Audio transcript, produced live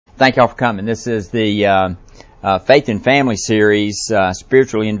Thank y'all for coming. This is the Faith and Family series,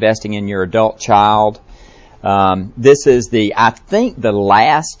 spiritually investing in your adult child. This is I think the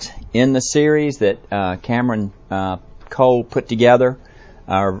last in the series that Cameron Cole put together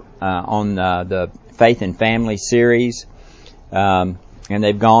on the Faith and Family series. And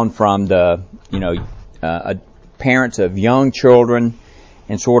they've gone from the, parents of young children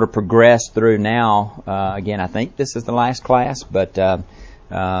and sort of progressed through now. Again, I think this is the last class, but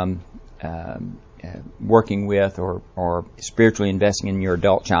working with or spiritually investing in your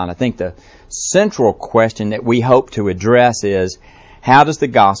adult child. I think the central question that we hope to address is, how does the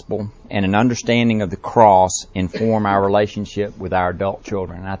gospel and an understanding of the cross inform our relationship with our adult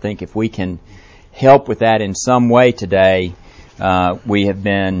children? And I think if we can help with that in some way today, we have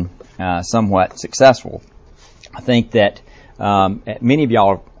been somewhat successful. I think that many of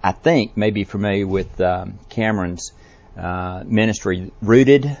y'all, I think, may be familiar with Cameron's ministry,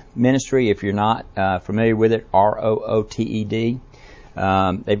 Rooted Ministry. If you're not familiar with it, ROOTED.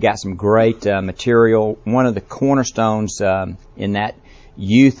 They've got some great material. One of the cornerstones in that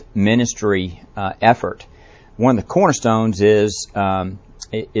youth ministry effort, one of the cornerstones is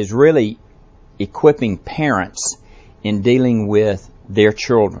really equipping parents in dealing with their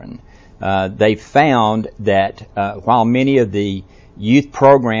children. They've found that while many of the youth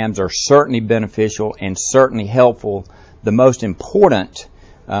programs are certainly beneficial and certainly helpful, the most important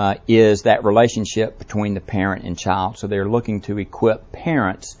is that relationship between the parent and child. So they're looking to equip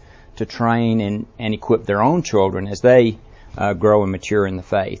parents to train and equip their own children as they grow and mature in the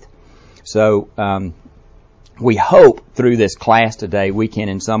faith. So we hope through this class today we can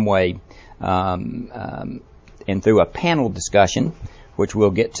in some way, and through a panel discussion, which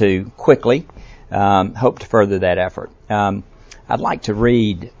we'll get to quickly, hope to further that effort. I'd like to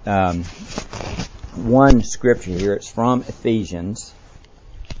read one scripture here. It's from Ephesians.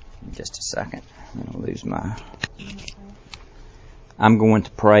 Just a second. I'm going to lose I'm going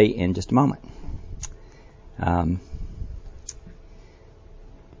to pray in just a moment.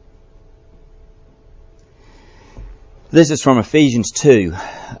 This is from Ephesians 2,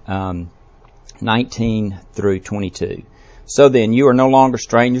 19 through 22. So then, you are no longer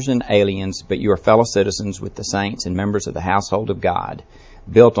strangers and aliens, but you are fellow citizens with the saints and members of the household of God,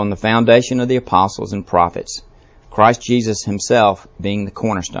 built on the foundation of the apostles and prophets, Christ Jesus himself being the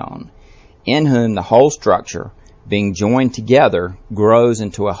cornerstone, in whom the whole structure, being joined together, grows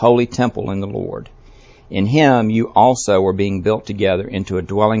into a holy temple in the Lord. In him you also are being built together into a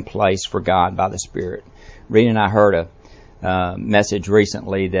dwelling place for God by the Spirit. Rita and I heard a message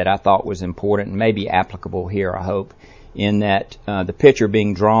recently that I thought was important and maybe applicable here, I hope, in that the picture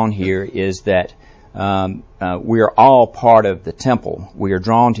being drawn here is that we are all part of the temple. We are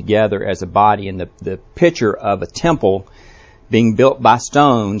drawn together as a body, and the picture of a temple being built by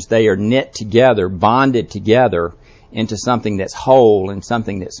stones, they are knit together, bonded together into something that's whole and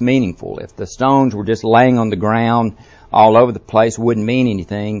something that's meaningful. If the stones were just laying on the ground all over the place, it wouldn't mean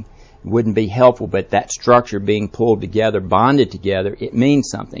anything, it wouldn't be helpful, but that structure being pulled together, bonded together, it means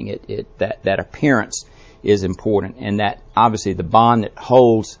something. That appearance is important, and that obviously the bond that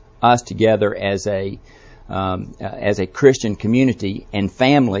holds us together as a Christian community and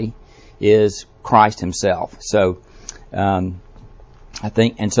family is Christ himself. So I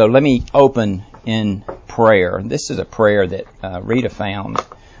think, and so let me open in prayer. This is a prayer that Rita found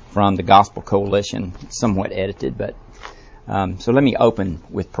from the Gospel Coalition, somewhat edited, but so let me open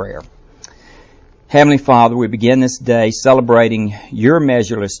with prayer. Heavenly Father, we begin this day celebrating your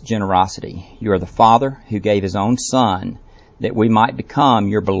measureless generosity. You are the Father who gave his own Son that we might become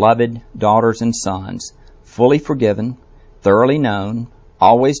your beloved daughters and sons, fully forgiven, thoroughly known,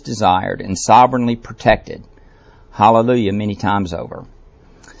 always desired, and sovereignly protected. Hallelujah, many times over.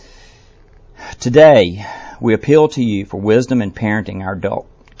 Today, we appeal to you for wisdom in parenting our adult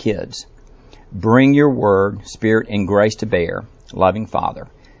kids. Bring your word, spirit, and grace to bear, loving Father.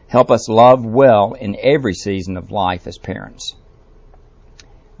 Help us love well in every season of life as parents.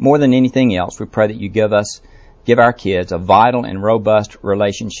 More than anything else, we pray that you give our kids a vital and robust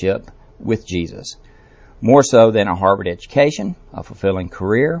relationship with Jesus, more so than a Harvard education, a fulfilling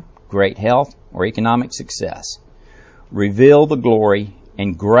career, great health, or economic success. Reveal the glory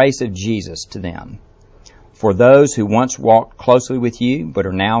and grace of Jesus to them. For those who once walked closely with you, but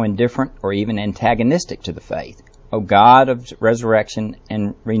are now indifferent or even antagonistic to the faith, O God of resurrection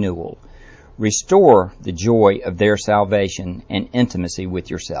and renewal, restore the joy of their salvation and intimacy with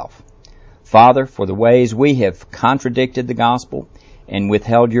yourself. Father, for the ways we have contradicted the gospel and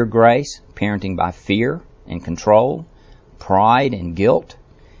withheld your grace, parenting by fear and control, pride and guilt,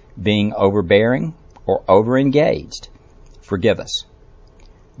 being overbearing or overengaged, forgive us.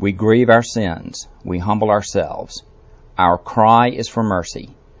 We grieve our sins. We humble ourselves. Our cry is for mercy,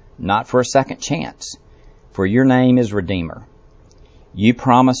 not for a second chance, for your name is Redeemer. You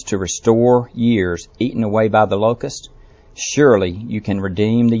promise to restore years eaten away by the locust. Surely you can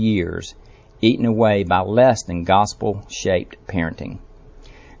redeem the years eaten away by less than gospel-shaped parenting.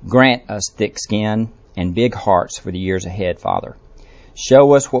 Grant us thick skin and big hearts for the years ahead, Father.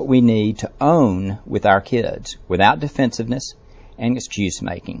 Show us what we need to own with our kids without defensiveness and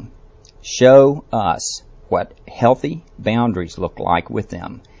excuse-making. Show us what healthy boundaries look like with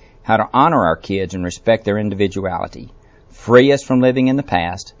them, how to honor our kids and respect their individuality. Free us from living in the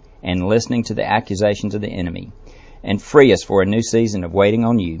past and listening to the accusations of the enemy, and free us for a new season of waiting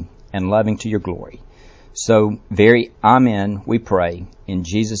on you and loving to your glory. So, very amen, we pray, in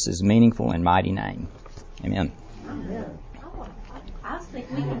Jesus' meaningful and mighty name. Amen. I think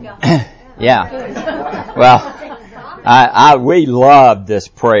we can go. Yeah. Well, we love this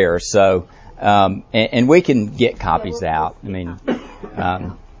prayer, so, and we can get copies out. I mean,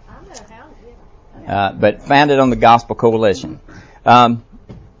 but found it on the Gospel Coalition. And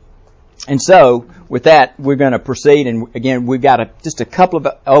so, with that, we're going to proceed, and again, we've got just a couple of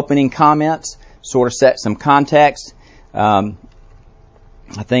opening comments, sort of set some context. I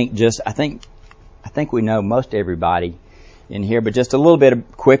think we know most everybody in here, but just a little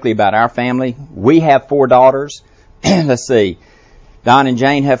bit quickly about our family. We have 4 daughters. Let's see. Don and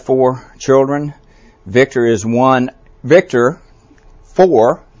Jane have 4 children. Victor is 4, for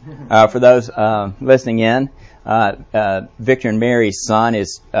those listening in. Victor and Mary's son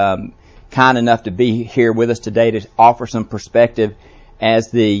is kind enough to be here with us today to offer some perspective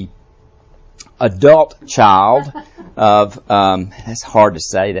as the adult child of, that's hard to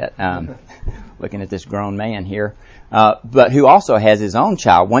say that, looking at this grown man here, but who also has his own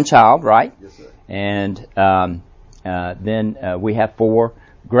child, one child, right? Yes, sir. And then we have 4.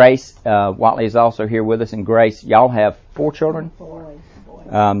 Grace Watley is also here with us, and Grace, y'all have 4 children? 4.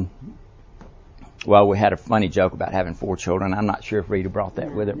 Well, we had a funny joke about having 4 children. I'm not sure if Rita brought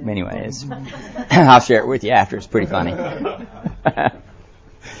that with her. Anyway, I'll share it with you after. It's pretty funny.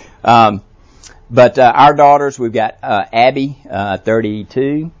 But our daughters, we've got Abby,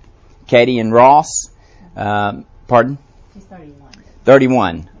 32, Katie and Ross. Pardon? She's 31.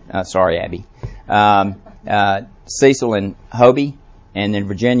 31. Sorry, Abby. Cecil and Hobie, and then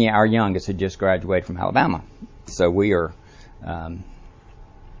Virginia, our youngest, who just graduated from Alabama. So we are.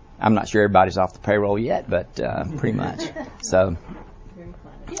 I'm not sure everybody's off the payroll yet, but pretty much. So,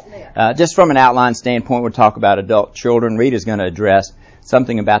 just from an outline standpoint, we'll talk about adult children. Rita's going to address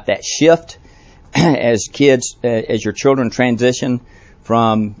something about that shift as kids, as your children transition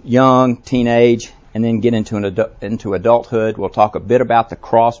from young, teenage, and then get into adulthood. We'll talk a bit about the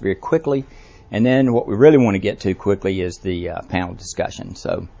cross very quickly, and then what we really want to get to quickly is the panel discussion.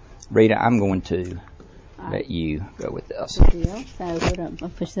 So, Rita, I'm going to let you go with this. Good deal. So we're going to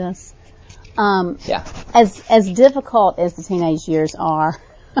push this. Yeah. As difficult as the teenage years are,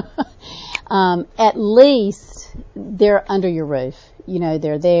 at least they're under your roof. You know,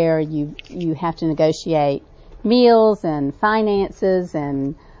 they're there. You have to negotiate meals and finances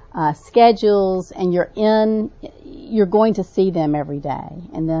and schedules, and you're going to see them every day.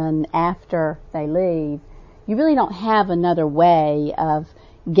 And then after they leave, you really don't have another way of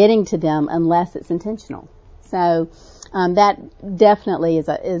getting to them unless it's intentional. So that definitely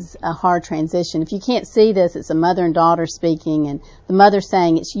is a hard transition. If you can't see this, it's a mother and daughter speaking, and the mother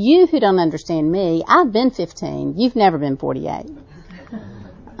saying, "It's you who don't understand me. I've been 15. You've never been 48."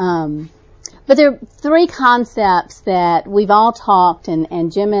 But there are 3 concepts that we've all talked,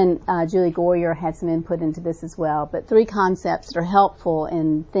 and Jim and Julie Goyer had some input into this as well, but 3 concepts that are helpful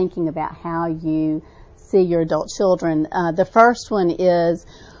in thinking about how you see your adult children. The first one is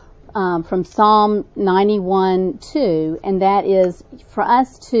from Psalm 91:2, and that is for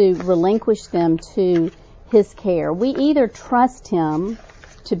us to relinquish them to His care. We either trust Him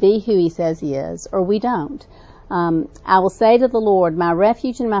to be who He says He is, or we don't. I will say to the Lord, my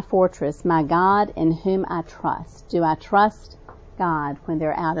refuge and my fortress, my God in whom I trust. Do I trust God when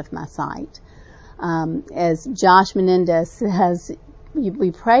they're out of my sight? As Josh Menendez says,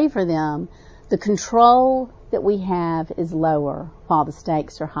 we pray for them. The control that we have is lower while the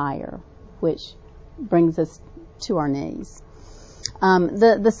stakes are higher, which brings us to our knees.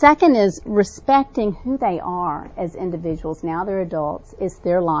 The second is respecting who they are as individuals. Now they're adults. It's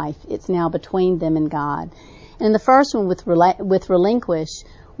their life. It's now between them and God. And the first one with relinquish,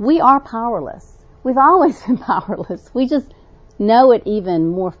 we are powerless. We've always been powerless. We just know it even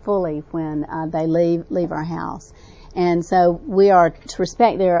more fully when they leave our house. And so we are to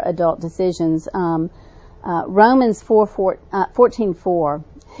respect their adult decisions. Romans 14:4,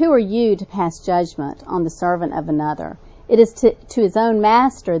 who are you to pass judgment on the servant of another? It is to his own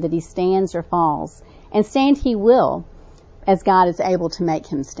master that he stands or falls, and stand he will, as God is able to make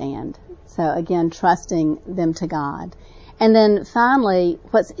him stand. So again, trusting them to God. And then finally,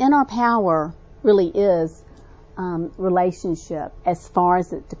 what's in our power really is relationship, as far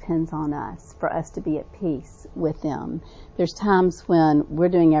as it depends on us, for us to be at peace with them. There's times when we're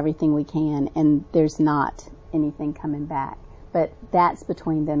doing everything we can and there's not anything coming back. But that's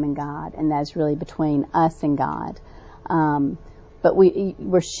between them and God, and that's really between us and God. But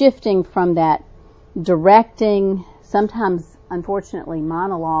we're shifting from that directing, sometimes unfortunately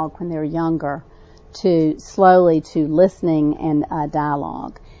monologue when they're younger, to slowly to listening and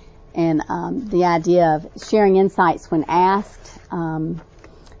dialogue. And the idea of sharing insights when asked,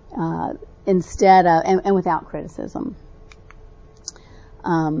 instead of, and without criticism.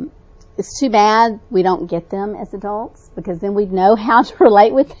 It's too bad we don't get them as adults, because then we'd know how to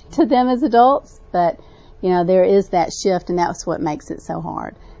relate to them as adults. But, there is that shift, and that's what makes it so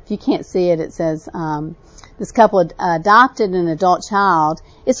hard. If you can't see it, it says, this couple adopted an adult child.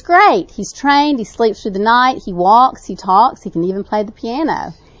 It's great. He's trained. He sleeps through the night. He walks. He talks. He can even play the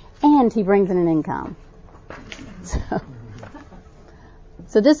piano. And he brings in an income.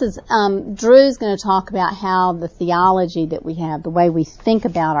 So this is, Drew's going to talk about how the theology that we have, the way we think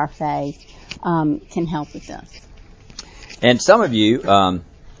about our faith, can help with this. And some of you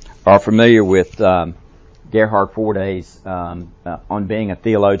are familiar with Gerhard Forde's on being a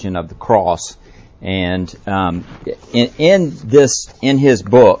theologian of the cross. And in his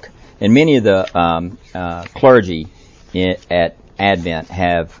book, and many of the clergy at Advent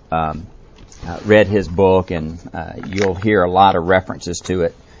have read his book, and you'll hear a lot of references to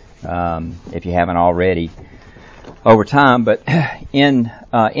it if you haven't already over time. But in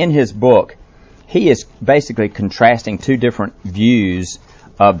his book, he is basically contrasting two different views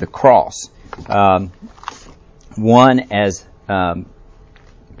of the cross. One as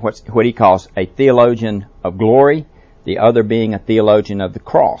what he calls a theologian of glory, the other being a theologian of the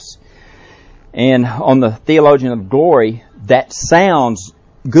cross. And on the theologian of glory, that sounds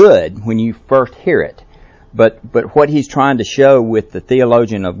good when you first hear it. But what he's trying to show with the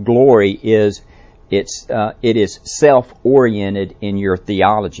theologian of glory is it is self-oriented in your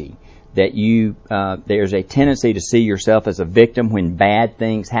theology. That there's a tendency to see yourself as a victim when bad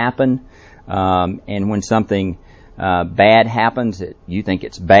things happen, and when something bad happens, that you think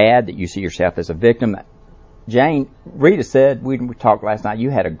it's bad, that you see yourself as a victim. Jane, Rita said, we talked last night, you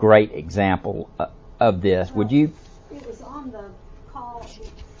had a great example of this. Would you? It was on the call.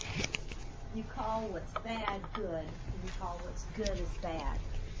 You call what's bad good, and you call what's good as bad.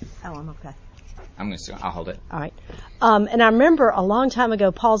 Oh, I'm okay. I'll hold it. All right. And I remember a long time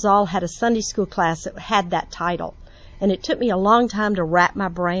ago, Paul Zoll had a Sunday school class that had that title. And it took me a long time to wrap my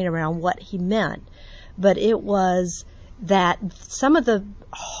brain around what he meant. But it was that some of the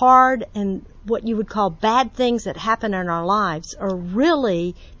hard and what you would call bad things that happen in our lives are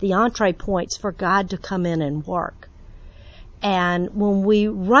really the entree points for God to come in and work. And when we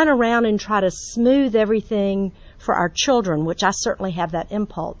run around and try to smooth everything for our children, which I certainly have that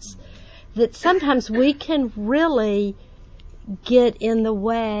impulse, that sometimes we can really get in the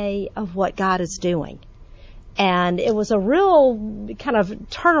way of what God is doing. And it was a real kind of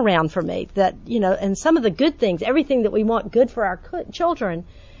turnaround for me that, and some of the good things, everything that we want good for our children,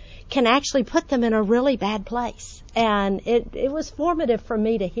 can actually put them in a really bad place. And it was formative for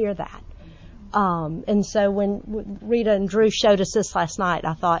me to hear that. And so when Rita and Drew showed us this last night,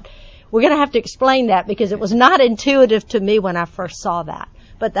 I thought, we're going to have to explain that, because it was not intuitive to me when I first saw that.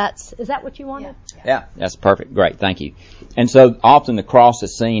 But is that what you wanted? Yeah, that's perfect. Great, thank you. And so often the cross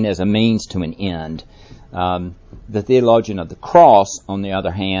is seen as a means to an end. The theologian of the cross, on the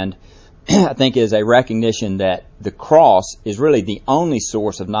other hand, I think is a recognition that the cross is really the only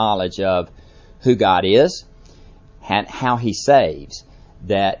source of knowledge of who God is and how He saves.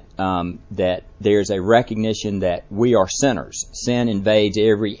 That there's a recognition that we are sinners. Sin invades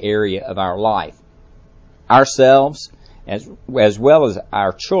every area of our life. Ourselves, as well as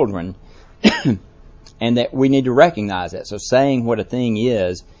our children, and that we need to recognize that. So saying what a thing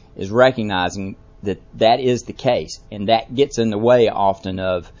is recognizing that is the case, and that gets in the way often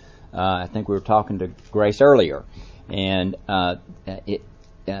of, I think we were talking to Grace earlier, and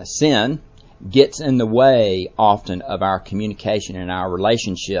sin gets in the way often of our communication and our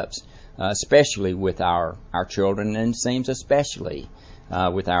relationships, especially with our children, and it seems especially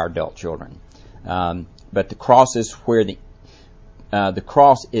with our adult children. But the cross is where the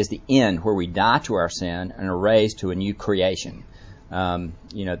cross is the end, where we die to our sin and are raised to a new creation.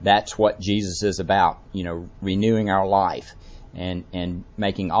 That's what Jesus is about, renewing our life. and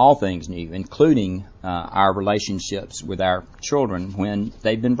making all things new, including our relationships with our children when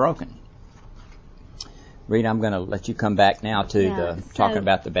they've been broken. Rita, I'm going to let you come back now to talking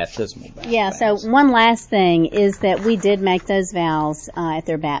about the baptismal vows. Yeah, so one last thing is that we did make those vows at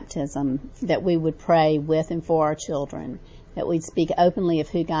their baptism, that we would pray with and for our children, that we'd speak openly of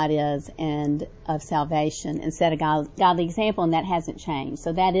who God is and of salvation and set a godly example, and that hasn't changed.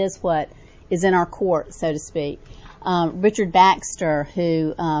 So that is what is in our court, so to speak. Richard Baxter,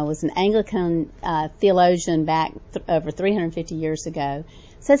 who was an Anglican theologian back over 350 years ago,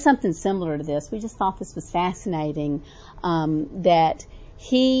 said something similar to this. We just thought this was fascinating, that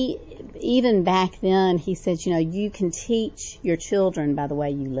he, even back then, he said, you can teach your children by the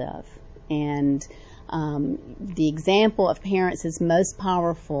way you live. And the example of parents is most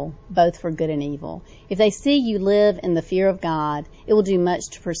powerful, both for good and evil. If they see you live in the fear of God, it will do much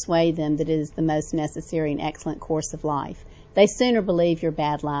to persuade them that it is the most necessary and excellent course of life. They sooner believe your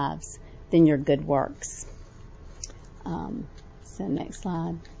bad lives than your good works. So next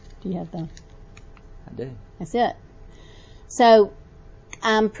slide. Do you have the? I do. That's it. So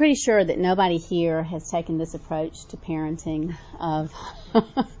I'm pretty sure that nobody here has taken this approach to parenting of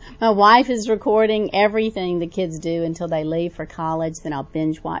my wife is recording everything the kids do until they leave for college, then I'll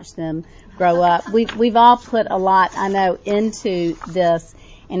binge watch them grow up. We've all put a lot, I know, into this,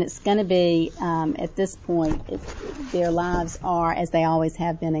 and it's going to be, at this point, their lives are, as they always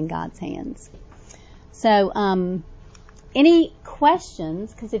have been, in God's hands. So, any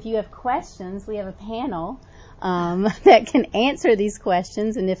questions? Because if you have questions, we have a panel that can answer these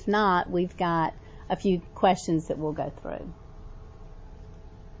questions, and if not, we've got a few questions that we'll go through.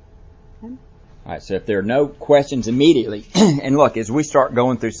 Okay. All right, so if there are no questions immediately, and look, as we start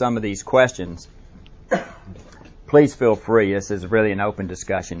going through some of these questions, please feel free. This is really an open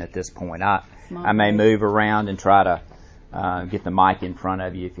discussion at this point. I may move around and try to get the mic in front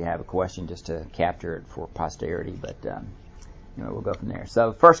of you if you have a question, just to capture it for posterity, but we'll go from there.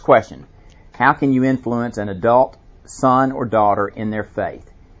 So, first question. How can you influence an adult son or daughter in their faith?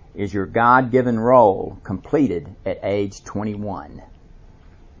 Is your God-given role completed at age 21?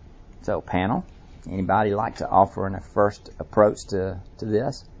 So, panel, anybody like to offer a first approach to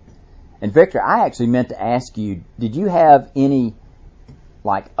this? And Victor, I actually meant to ask you, did you have any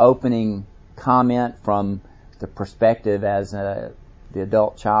opening comment from the perspective as the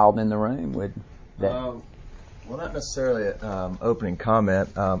adult child in the room? Well, not necessarily an opening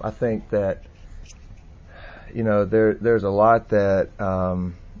comment. I think that there's a lot that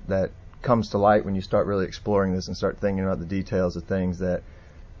comes to light when you start really exploring this and start thinking about the details of things that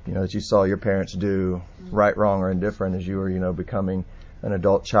that you saw your parents do, right, wrong, or indifferent, as you were becoming an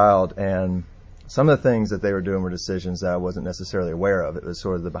adult child. And some of the things that they were doing were decisions that I wasn't necessarily aware of. It was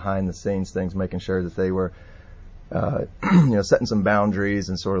sort of the behind the scenes things, making sure that they were setting some boundaries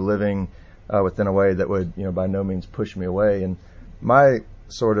and sort of living within a way that would, by no means push me away. And my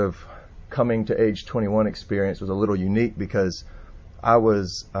sort of coming to age 21 experience was a little unique because I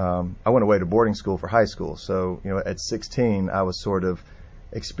went away to boarding school for high school. So, at 16, I was sort of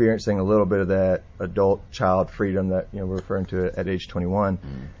experiencing a little bit of that adult child freedom that, we're referring to at age 21.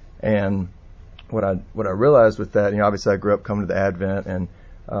 Mm. And what I realized with that, obviously I grew up coming to the Advent and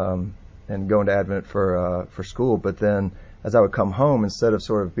going to Advent for school, but then as I would come home, instead of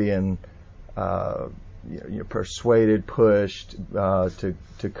sort of being persuaded, pushed to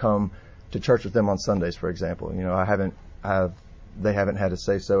come to church with them on Sundays, for example. They haven't had a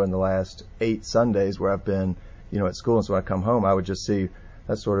say so in the last 8 Sundays where I've been, at school. And so when I come home, I would just see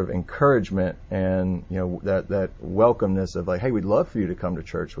that sort of encouragement and, that welcomeness of hey, we'd love for you to come to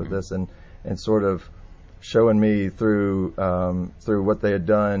church with us, and sort of showing me through what they had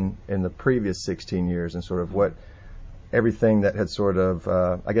done in the previous 16 years and sort of what everything that had sort of,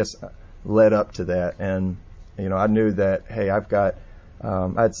 led up to that. And, I knew that, hey, I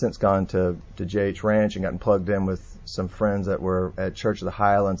had since gone to JH Ranch and gotten plugged in with some friends that were at Church of the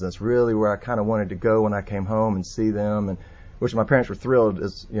Highlands. And that's really where I kind of wanted to go when I came home and see them, and which my parents were thrilled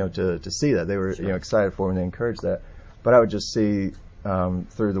to see that. They were, excited for me and they encouraged that. But I would just see,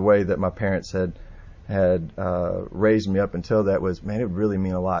 through the way that my parents had raised me up until that was, man, it would really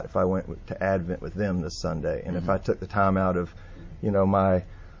mean a lot if I went to Advent with them this Sunday. And if I took the time out of,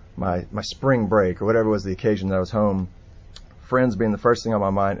 my spring break or whatever was the occasion that I was home, friends being the first thing on my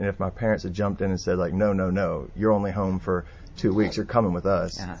mind, and if my parents had jumped in and said no, you're only home for 2 weeks, you're coming with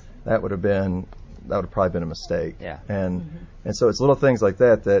us, that would have probably been a mistake. Yeah. And so it's little things like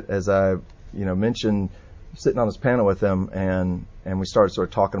that as I mentioned, sitting on this panel with them and we started sort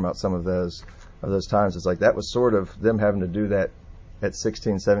of talking about some of those times. It's that was sort of them having to do that at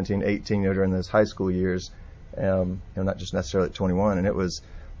 16, 17, 18, during those high school years. not just necessarily at 21. And it was,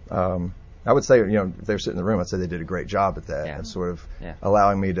 I would say, if they were sitting in the room, I'd say they did a great job at that, of sort of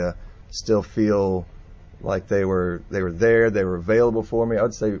allowing me to still feel like they were there, they were available for me. I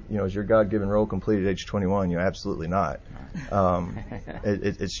would say, is your God-given role completed at age 21? Absolutely not.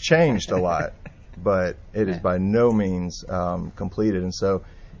 It's changed a lot, but it is by no means completed. And so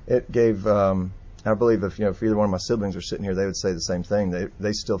it gave, I believe if either one of my siblings were sitting here, they would say the same thing.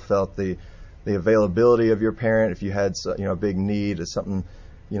 They still felt the availability of your parent. If you had a big need or something,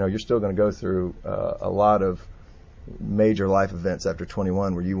 you're still going to go through a lot of major life events after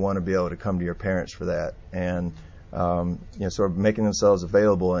 21 where you want to be able to come to your parents for that, and sort of making themselves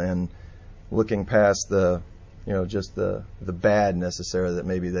available and looking past the just the bad necessarily that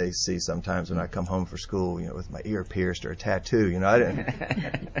maybe they see sometimes when I come home from school, with my ear pierced or a tattoo.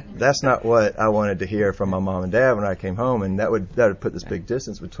 That's not what I wanted to hear from my mom and dad when I came home, and that would put this big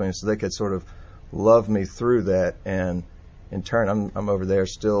distance between us, so they could sort of love me through that, and in turn I'm over there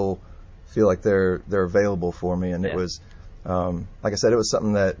still feel like they're available for me. And it was, like I said, it was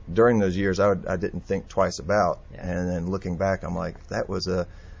something that during those years I didn't think twice about, and then looking back, I'm like, that was a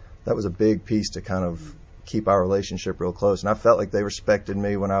big piece to kind of keep our relationship real close. And I felt like they respected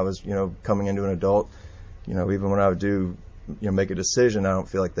me when I was, coming into an adult. Even when I would do, make a decision, I don't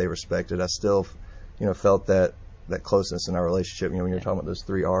feel like they respected. I still, felt that closeness in our relationship. When you were talking about those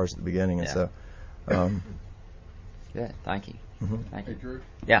 3 R's at the beginning, and so. Good. Thank you. Mm-hmm. Thank you. Hey, Drew.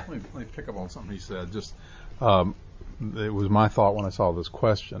 Yeah. Let me pick up on something he said. Just, it was my thought when I saw this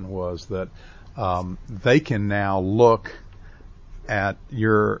question was that they can now look at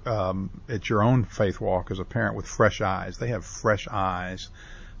your own faith walk as a parent with fresh eyes. They have fresh eyes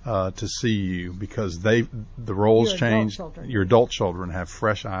to see you, because the roles change. Your adult children have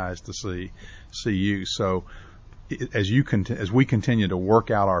fresh eyes to see you. So as we continue to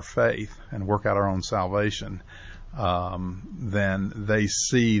work out our faith and work out our own salvation, then they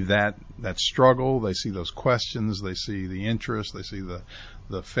see that struggle, they see those questions, they see the interest, they see the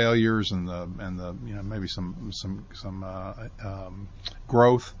failures and the maybe some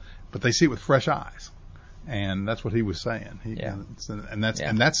growth, but they see it with fresh eyes, and that's what he was saying.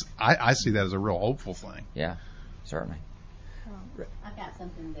 I see that as a real hopeful thing. Yeah, certainly. I've got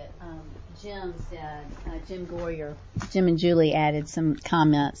something that Jim said. Jim and Julie added some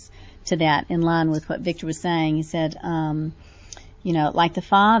comments to that in line with what Victor was saying. He said, like the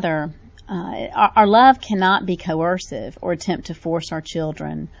father, our love cannot be coercive or attempt to force our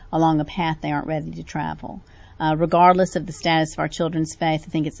children along a path they aren't ready to travel. Regardless of the status of our children's faith, I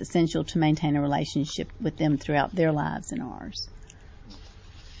think it's essential to maintain a relationship with them throughout their lives and ours.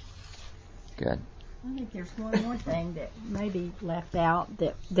 Good. I think there's one more thing that maybe left out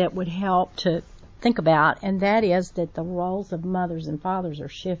that would help to think about, and that is that the roles of mothers and fathers are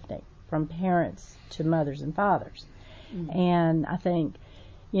shifting from parents to mothers and fathers. Mm-hmm. And I think,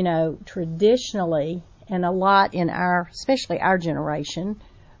 traditionally, and a lot in especially our generation,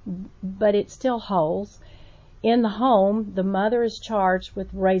 but it still holds, in the home, the mother is charged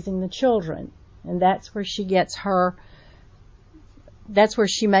with raising the children, and that's where she makes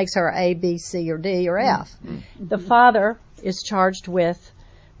her A, B, C, or D, or F. Mm-hmm. The father is charged with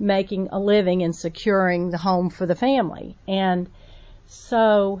making a living and securing the home for the family. And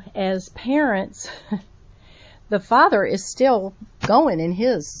so as parents, the father is still going in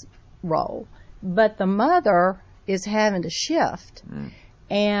his role, but the mother is having to shift. Mm.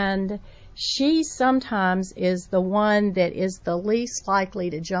 And she sometimes is the one that is the least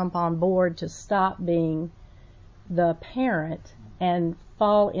likely to jump on board to stop being the parent and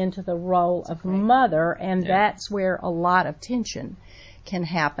fall into the role of mother, and that's where a lot of tension can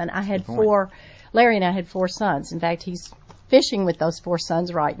happen. Larry and I had 4 sons. In fact, he's fishing with those 4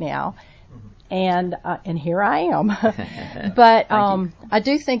 sons right now, and here I am. But I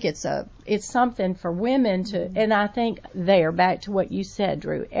do think it's something for women to, and I think back to what you said,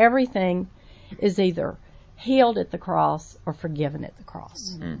 Drew, everything is either healed at the cross or forgiven at the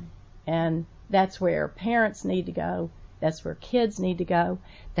cross. Mm-hmm. And that's where parents need to go. That's where kids need to go.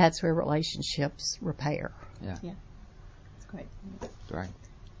 That's where relationships repair. Yeah. That's great. Right.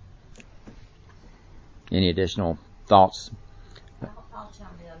 Any additional thoughts? I'll chime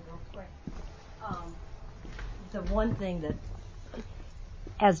in real quick. The one thing that,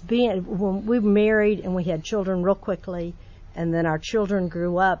 when we were married and we had children real quickly, and then our children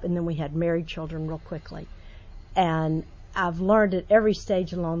grew up, and then we had married children real quickly. And I've learned at every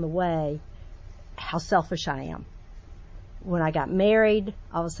stage along the way how selfish I am. When I got married,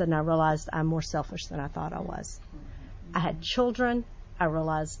 all of a sudden I realized I'm more selfish than I thought I was. I had children. I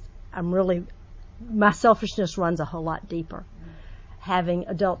realized my selfishness runs a whole lot deeper. having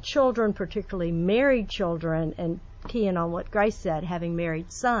adult children, particularly married children, and keying on what Grace said, having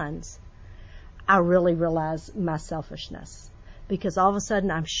married sons, I really realize my selfishness, because all of a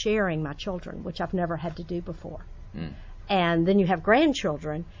sudden I'm sharing my children, which I've never had to do before. And then you have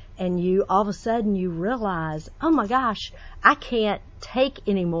grandchildren, and you all of a sudden you realize, oh my gosh, I can't take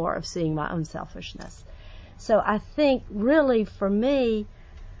any more of seeing my own selfishness. So I think really for me,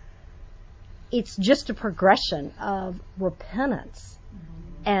 it's just a progression of repentance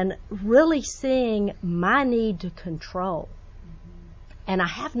and really seeing my need to control. And I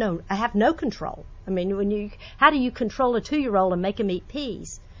have no control. I mean, how do you control a 2-year-old and make him eat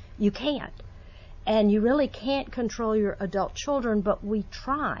peas? You can't. And you really can't control your adult children, but we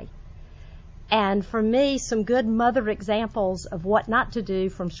try. And for me, some good mother examples of what not to do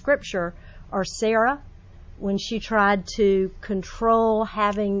from Scripture are Sarah, when she tried to control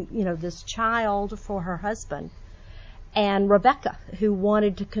having, this child for her husband, and Rebecca, who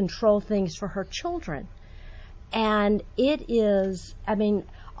wanted to control things for her children. And it is,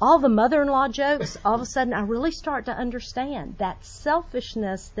 all the mother-in-law jokes, all of a sudden I really start to understand that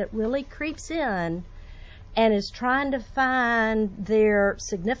selfishness that really creeps in and is trying to find their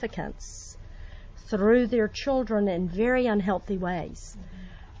significance through their children in very unhealthy ways.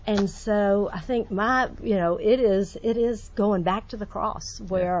 And so I think it is going back to the cross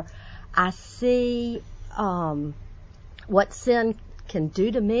where I see what sin can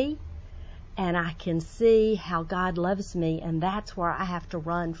do to me, and I can see how God loves me, and that's where I have to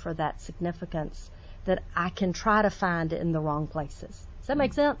run for that significance that I can try to find in the wrong places. Does that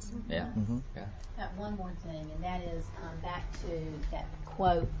make sense? Yeah. Yeah. One more thing, and that is back to that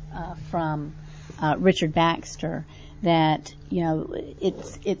quote from Richard Baxter, that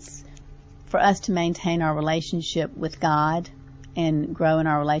it's for us to maintain our relationship with God and grow in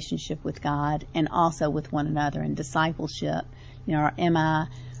our relationship with God and also with one another in discipleship.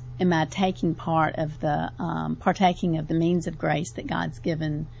 Am I taking part of the partaking of the means of grace that God's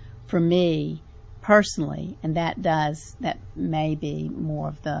given for me personally, and that may be more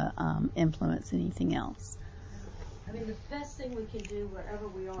of the influence than anything else. The best thing we can do wherever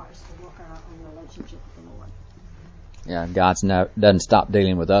we are is to work on our own relationship with the Lord. Yeah, God doesn't stop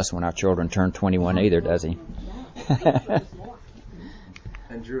dealing with us when our children turn 21 either, does He?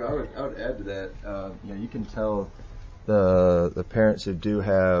 And Drew, I would add to that. You can tell the parents who do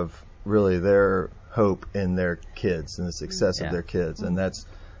have really their hope in their kids and the success of their kids, and that's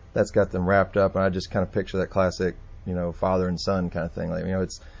got them wrapped up. And I just kind of picture that classic, father and son kind of thing. Like,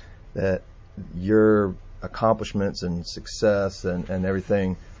 it's that your accomplishments and success and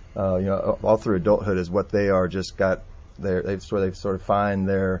everything, all through adulthood is what they are. Just got it's where they sort of find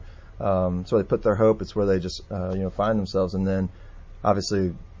their, so they put their hope. It's where they just find themselves, and then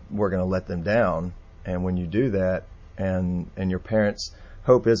obviously we're going to let them down. And when you do that, and your parents'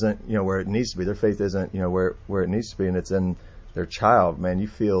 hope isn't where it needs to be, their faith isn't where it needs to be, and it's in their child, man, you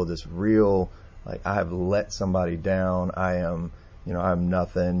feel this real, like, I have let somebody down. I am, I'm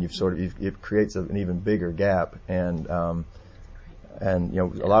nothing. It creates an even bigger gap, and a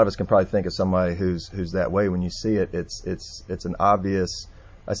lot of us can probably think of somebody who's that way. When you see it, it's an obvious.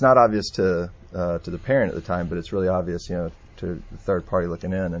 It's not obvious to the parent at the time, but it's really obvious, to the third party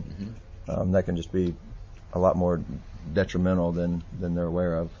looking in, and that can just be a lot more detrimental than they're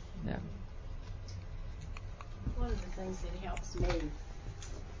aware of. Yeah. One of the things that helps me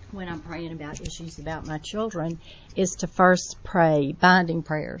when I'm praying about issues about my children is to first pray binding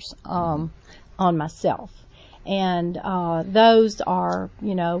prayers on myself. And those are,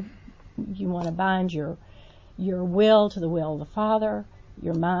 you want to bind your will to the will of the Father,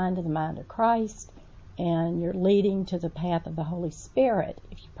 your mind to the mind of Christ, and your leading to the path of the Holy Spirit.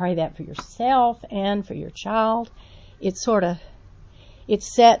 If you pray that for yourself and for your child, it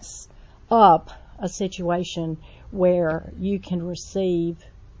sets up a situation where you can receive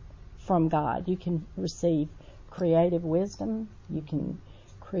from God. You can receive creative wisdom. You can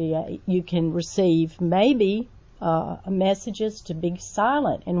receive maybe messages to be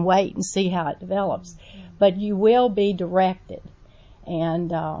silent and wait and see how it develops. But you will be directed.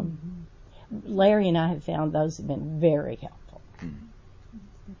 And Larry and I have found those have been very helpful.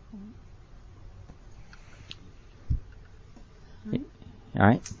 All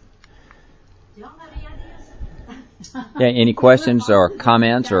right. Yeah, any questions or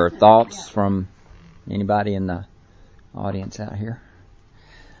comments or thoughts from anybody in the audience out here?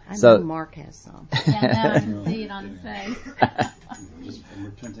 I know Mark has some. Yeah, now I can see it on his face. I'm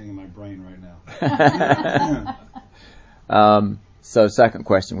repenting in my brain right now. So second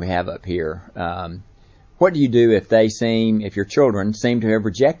question we have up here. What do you do if your children seem to have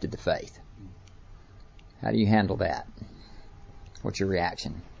rejected the faith? How do you handle that? What's your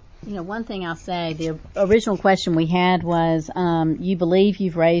reaction? You know, one thing I'll say, the original question we had was, you believe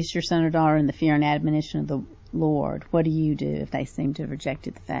you've raised your son or daughter in the fear and admonition of the Lord. What do you do if they seem to have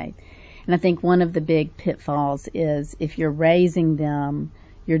rejected the faith? And I think one of the big pitfalls is if you're raising them,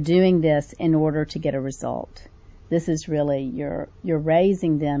 you're doing this in order to get a result. This is really, you're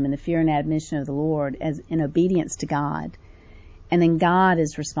raising them in the fear and admonition of the Lord as in obedience to God. And then God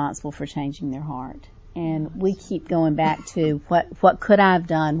is responsible for changing their heart. And we keep going back to what could I have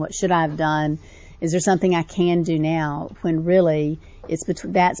done? What should I have done? Is there something I can do now? When really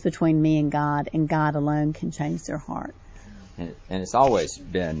that's between me and God alone can change their heart. And it's always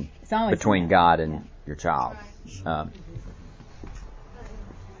been between God and your child.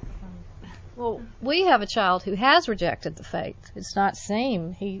 Well, we have a child who has rejected the faith. It's not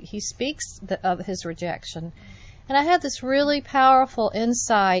Seem. He speaks of his rejection. And I had this really powerful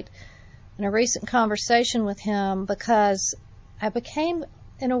insight in a recent conversation with him because I became,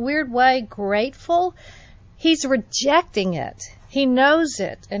 in a weird way, grateful. He's rejecting it. He knows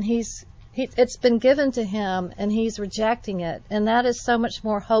it, and it's been given to him, and he's rejecting it. And that is so much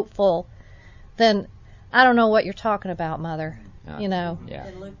more hopeful than, I don't know what you're talking about, Mother. You know. Yeah.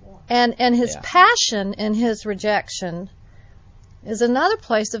 And his passion in his rejection is another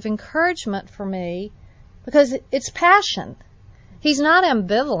place of encouragement for me because it's passion. He's not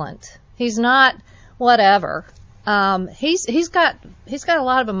ambivalent. He's not whatever. He's got a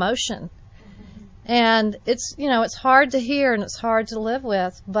lot of emotion. And it's hard to hear and it's hard to live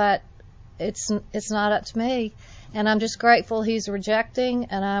with, but it's not up to me. And I'm just grateful he's rejecting,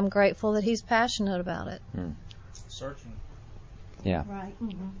 and I'm grateful that he's passionate about it. Searching. Yeah. Right.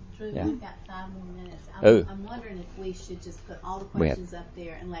 Mm-hmm. Drew, Yeah. we've got 5 more minutes. I'm wondering if we should just put all the questions up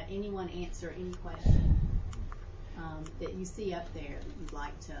there and let anyone answer any question that you see up there that you'd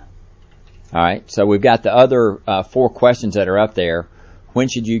like to. All right. So we've got the other 4 questions that are up there. When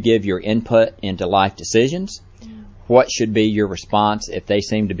should you give your input into life decisions? What should be your response if they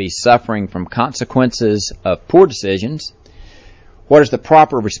seem to be suffering from consequences of poor decisions? What is the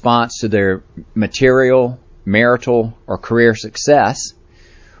proper response to their material, marital, or career success?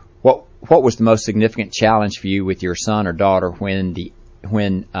 What was the most significant challenge for you with your son or daughter when they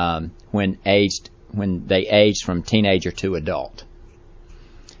aged from teenager to adult?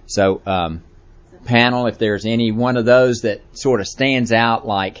 So, panel, if there's any one of those that sort of stands out,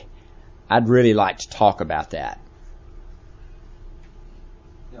 like I'd really like to talk about that.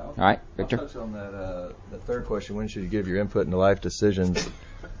 Yeah, All right, Victor. I'll touch on that. The third question: when should you give your input into life decisions?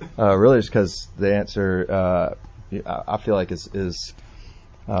 Really, just because the answer I feel like is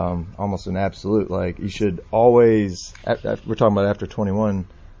almost an absolute. Like you should always. We're talking about after 21.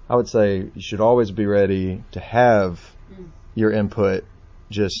 I would say you should always be ready to have your input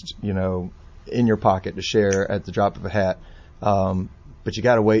just in your pocket to share at the drop of a hat. But you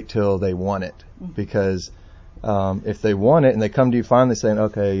got to wait till they want it, because if they want it and they come to you finally saying,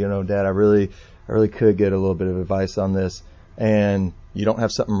 okay, Dad, I really could get a little bit of advice on this, and you don't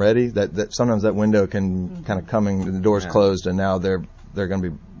have something ready, that sometimes that window can kind of coming, the door's closed, and now we're going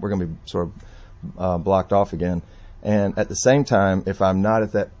to be sort of blocked off again. And at the same time, if I'm not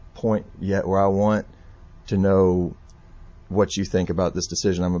at that point yet where I want to know what you think about this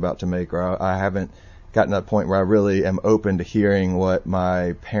decision I'm about to make, or I haven't gotten to that point where I really am open to hearing what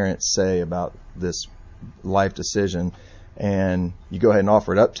my parents say about this life decision, and you go ahead and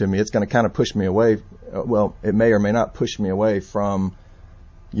offer it up to me, it's going to kind of push me away. Well, it may or may not push me away from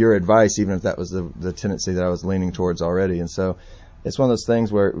your advice, even if that was the tendency that I was leaning towards already. And so it's one of those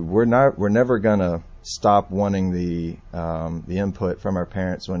things where we're never going to stop wanting the input from our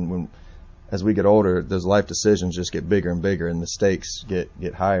parents. When as we get older, those life decisions just get bigger and bigger, and the stakes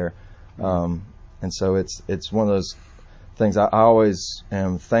get higher. And so it's one of those things. I always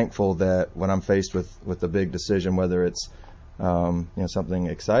am thankful that when I'm faced with a big decision, whether it's something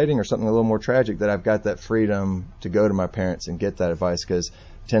exciting or something a little more tragic, that I've got that freedom to go to my parents and get that advice, because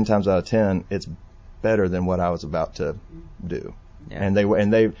 10 times out of 10 it's better than what I was about to do. Yeah.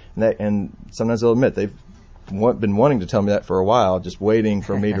 And sometimes they'll admit they've been wanting to tell me that for a while, just waiting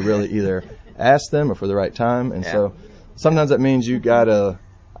for me to really either ask them or for the right time. And so sometimes that means you gotta.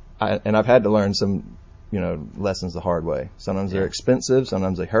 And I've had to learn some, lessons the hard way. Sometimes they're expensive,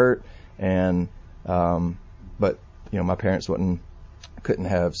 sometimes they hurt, and but my parents couldn't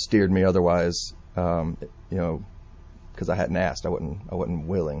have steered me otherwise, because I hadn't asked. I wasn't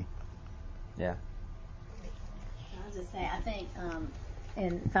willing. Yeah. I'll just say, I think,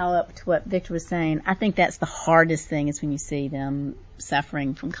 and follow up to what Victor was saying, I think that's the hardest thing, is when you see them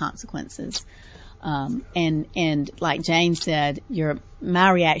suffering from consequences. And like Jane said,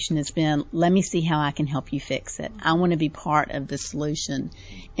 my reaction has been, let me see how I can help you fix it. I want to be part of the solution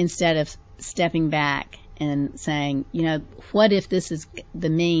instead of stepping back and saying, what if this is the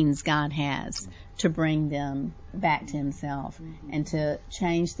means God has to bring them back to Himself and to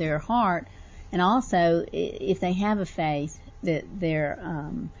change their heart, and also if they have a faith that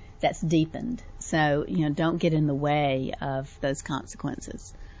that's deepened. So don't get in the way of those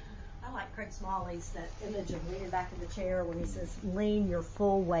consequences. I like Craig Smalley's that image of leaning back in the chair when he says, "Lean your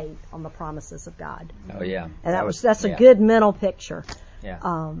full weight on the promises of God." Oh yeah, and that's a good mental picture.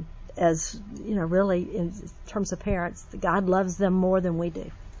 Yeah. As really in terms of parents, God loves them more than we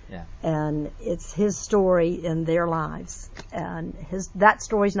do. Yeah. And it's His story in their lives, and that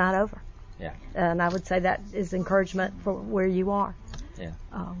story's not over. Yeah. And I would say that is encouragement for where you are. Yeah.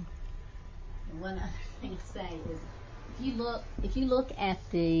 One other thing to say is, if you look at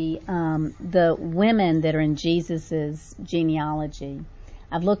the women that are in Jesus's genealogy,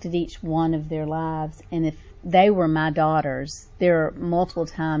 I've looked at each one of their lives, and if they were my daughters, there are multiple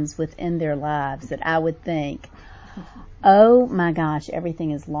times within their lives that I would think, oh my gosh,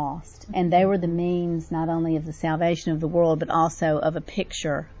 everything is lost. And they were the means not only of the salvation of the world, but also of a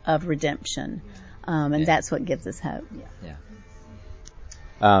picture of redemption. And that's what gives us hope.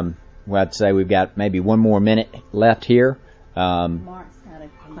 Yeah. Well, I'd say we've got maybe one more minute left here. Mark's got a question.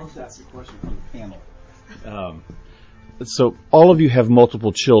 I'd like to ask a question from the panel. So all of you have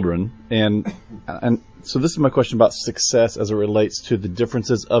multiple children, and so this is my question about success as it relates to the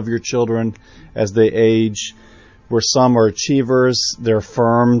differences of your children as they age, where some are achievers, they're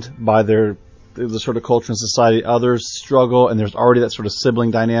affirmed by the sort of culture and society, others struggle, and there's already that sort of sibling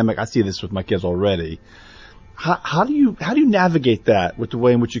dynamic. I see this with my kids already. How do you navigate that with the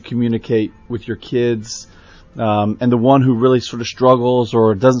way in which you communicate with your kids, and the one who really sort of struggles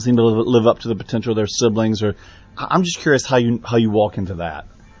or doesn't seem to live up to the potential of their siblings? Or I'm just curious how you walk into that.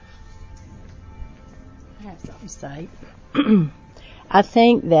 I have something to say. I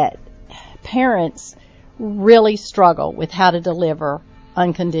think that parents really struggle with how to deliver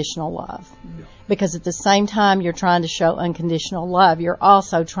unconditional love. Because at the same time you're trying to show unconditional love, you're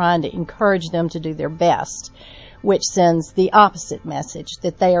also trying to encourage them to do their best, which sends the opposite message,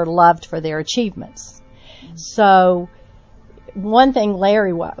 that they are loved for their achievements. So one thing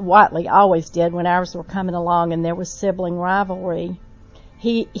Larry Watley always did when ours were coming along and there was sibling rivalry,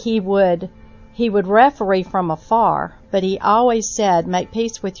 he would referee from afar, but he always said, make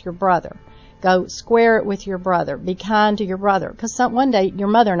peace with your brother. Go square it with your brother. Be kind to your brother. Because one day your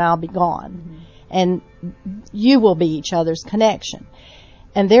mother and I will be gone. And you will be each other's connection.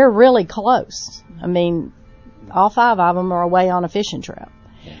 And they're really close. I mean, all 5 of them are away on a fishing trip.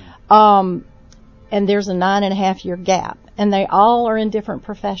 And there's a 9.5-year gap. And they all are in different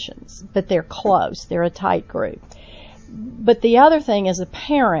professions. But they're close. They're a tight group. But the other thing as a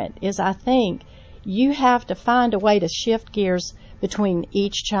parent is I think you have to find a way to shift gears between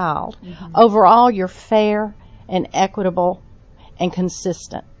each child. Overall, you're fair and equitable and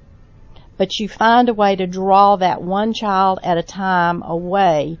consistent. But you find a way to draw that one child at a time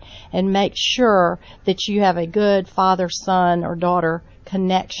away and make sure that you have a good father, son, or daughter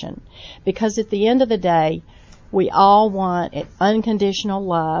connection. Because at the end of the day, we all want unconditional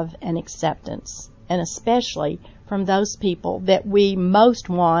love and acceptance, and especially from those people that we most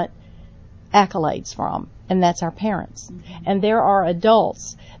want accolades from, and that's our parents. And there are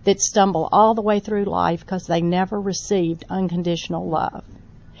adults that stumble all the way through life because they never received unconditional love.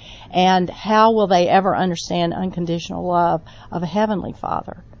 And how will they ever understand unconditional love of a heavenly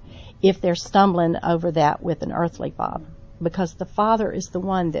Father if they're stumbling over that with an earthly father? Because the Father is the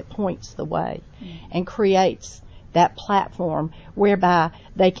one that points the way and creates that platform whereby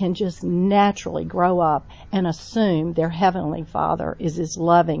they can just naturally grow up and assume their heavenly Father is as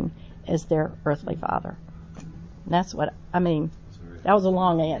loving as their earthly father. And that's what I mean. That was a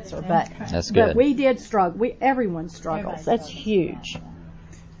long answer, but that's good. But we did struggle. Everyone struggles. That's huge.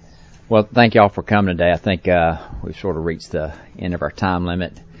 Well, thank y'all for coming today. I think we've sort of reached the end of our time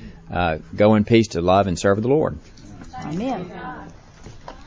limit. Go in peace to love and serve the Lord. Amen.